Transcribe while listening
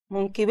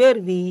mun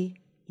kiberbi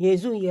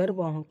Yesu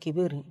yerbon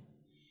kiberi.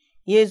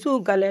 Yesu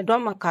gale do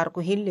makar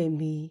ko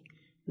hillembi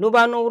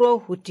loba nowro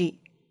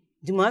huti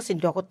dimasi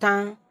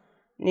dokotan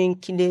nin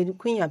kile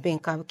kunya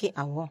benkabki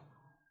awo.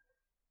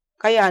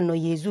 Kaya no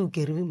Yesu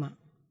gerbi ma.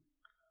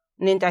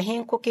 Nin ta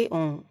hin koke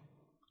on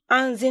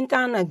an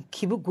zintana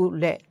kibugu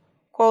le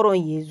koron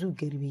Yesu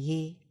gerbi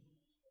ye.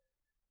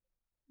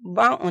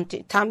 Ban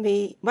onti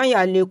tambi ban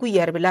ya leku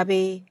yerbi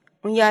labe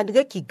un ya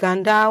diga ki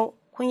ganda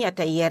kunya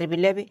ta yerbi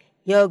lebe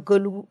ya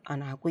galu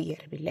ana ku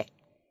yerbi le.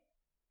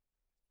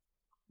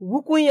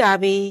 Wukun ya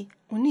be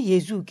uni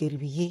Yesu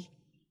gerbi ye.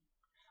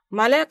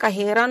 Maleka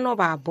hera no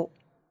babo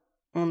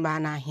un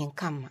bana hin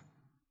kama.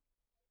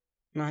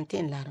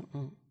 Nantin lar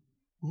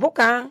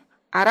buka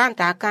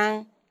aranta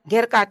kan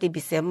gerkati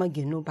bisema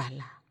genu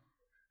bala.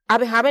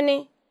 Abi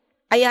habeni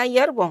aya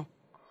yerbon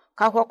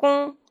ka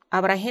hokun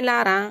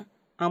abrahilara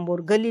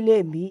ambor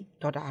Galile bi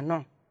toda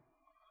no.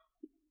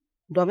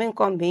 Domin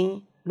kombi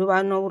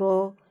luba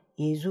nowro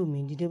Yesu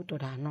mindide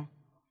toda no.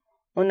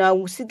 Ona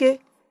wusige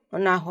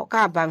ona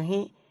hoka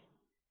bamhi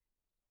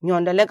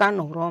nyonda lega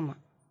nowro ma.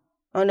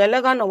 Ona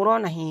lega nowro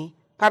na hi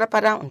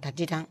parapada unta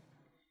didan.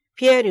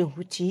 Pierre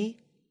huti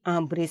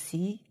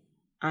ambresi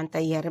anta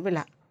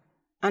yerbila.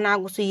 Ana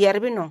gusu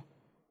yerbino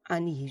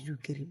ani Yesu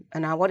gerbi.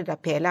 Ana warida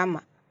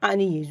pelama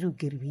ani Yesu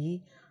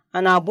gerbi.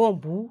 Ana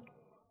bombu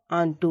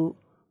anto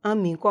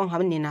amin kon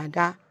hamni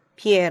nada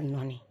Pierre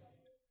noni.